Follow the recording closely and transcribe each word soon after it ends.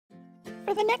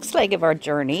For the next leg of our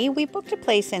journey, we booked a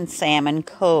place in Salmon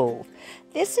Cove.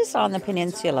 This is on the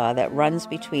peninsula that runs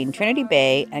between Trinity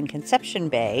Bay and Conception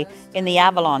Bay in the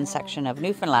Avalon section of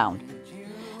Newfoundland.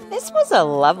 This was a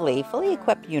lovely, fully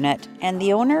equipped unit, and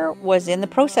the owner was in the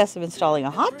process of installing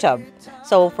a hot tub.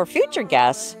 So for future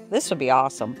guests, this would be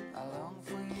awesome.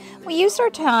 We used our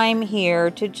time here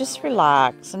to just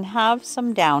relax and have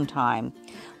some downtime.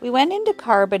 We went into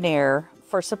Carbon Air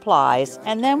for supplies,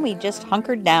 and then we just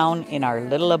hunkered down in our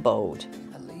little abode.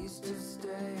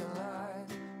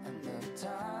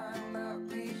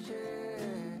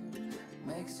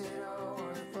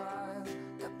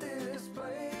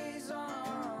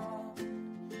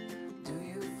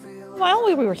 While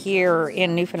we were here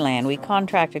in Newfoundland, we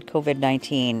contracted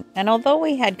COVID-19, and although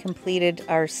we had completed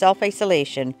our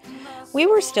self-isolation, we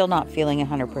were still not feeling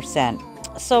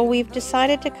 100%. So we've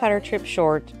decided to cut our trip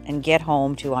short and get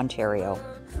home to Ontario.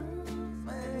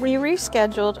 We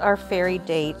rescheduled our ferry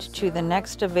date to the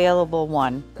next available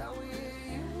one.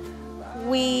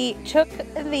 We took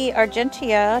the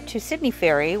Argentia to Sydney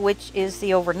ferry, which is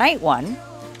the overnight one.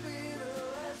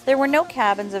 There were no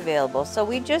cabins available, so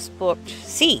we just booked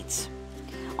seats.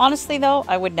 Honestly though,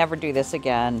 I would never do this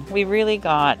again. We really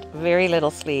got very little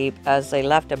sleep as they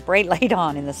left a bright light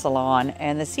on in the salon,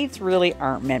 and the seats really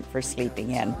aren't meant for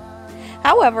sleeping in.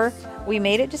 However, we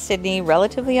made it to Sydney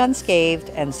relatively unscathed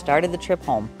and started the trip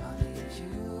home.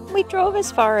 We drove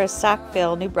as far as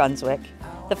Sackville, New Brunswick,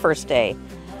 the first day,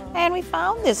 and we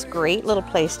found this great little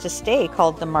place to stay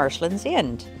called the Marshlands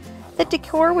Inn. The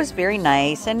decor was very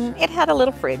nice and it had a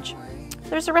little fridge.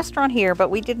 There's a restaurant here, but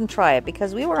we didn't try it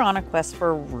because we were on a quest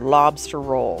for lobster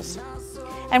rolls.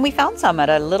 And we found some at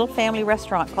a little family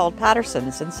restaurant called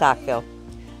Patterson's in Sackville.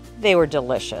 They were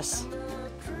delicious.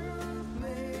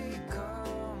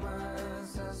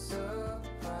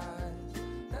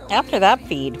 After that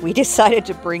feed, we decided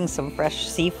to bring some fresh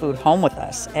seafood home with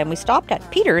us, and we stopped at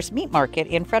Peter's Meat Market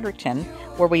in Fredericton,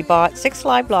 where we bought 6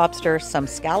 live lobsters, some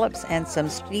scallops, and some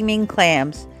steaming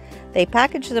clams. They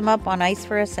packaged them up on ice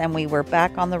for us, and we were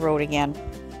back on the road again.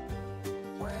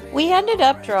 We ended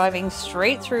up driving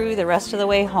straight through the rest of the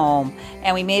way home,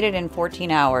 and we made it in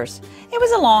 14 hours. It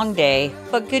was a long day,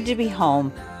 but good to be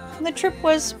home. The trip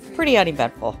was pretty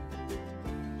uneventful.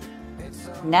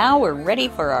 Now we're ready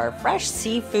for our fresh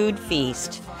seafood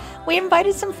feast. We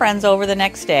invited some friends over the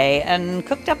next day and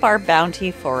cooked up our bounty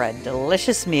for a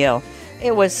delicious meal.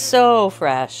 It was so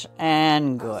fresh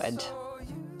and good.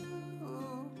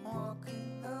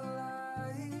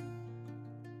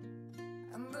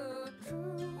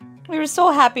 We were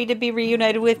so happy to be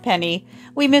reunited with Penny.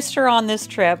 We missed her on this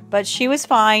trip, but she was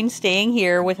fine staying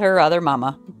here with her other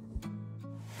mama.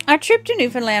 Our trip to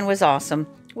Newfoundland was awesome.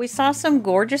 We saw some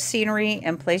gorgeous scenery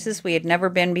and places we had never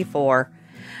been before.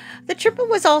 The trip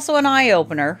was also an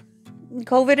eye-opener.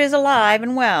 COVID is alive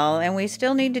and well, and we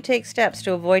still need to take steps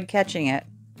to avoid catching it.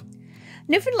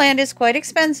 Newfoundland is quite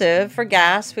expensive for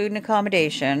gas, food, and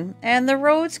accommodation, and the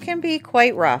roads can be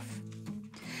quite rough.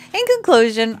 In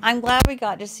conclusion, I'm glad we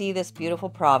got to see this beautiful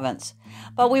province,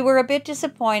 but we were a bit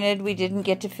disappointed we didn't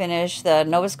get to finish the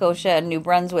Nova Scotia and New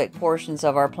Brunswick portions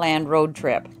of our planned road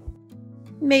trip.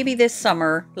 Maybe this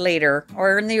summer, later,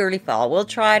 or in the early fall, we'll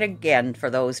try it again for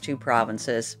those 2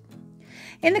 provinces.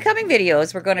 In the coming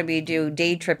videos, we're going to be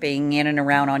day tripping in and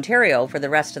around Ontario for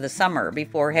the rest of the summer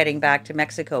before heading back to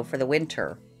Mexico for the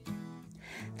winter.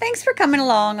 Thanks for coming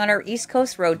along on our East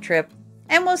Coast road trip,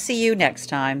 and we'll see you next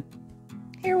time.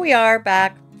 Here we are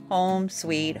back home,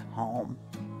 sweet home.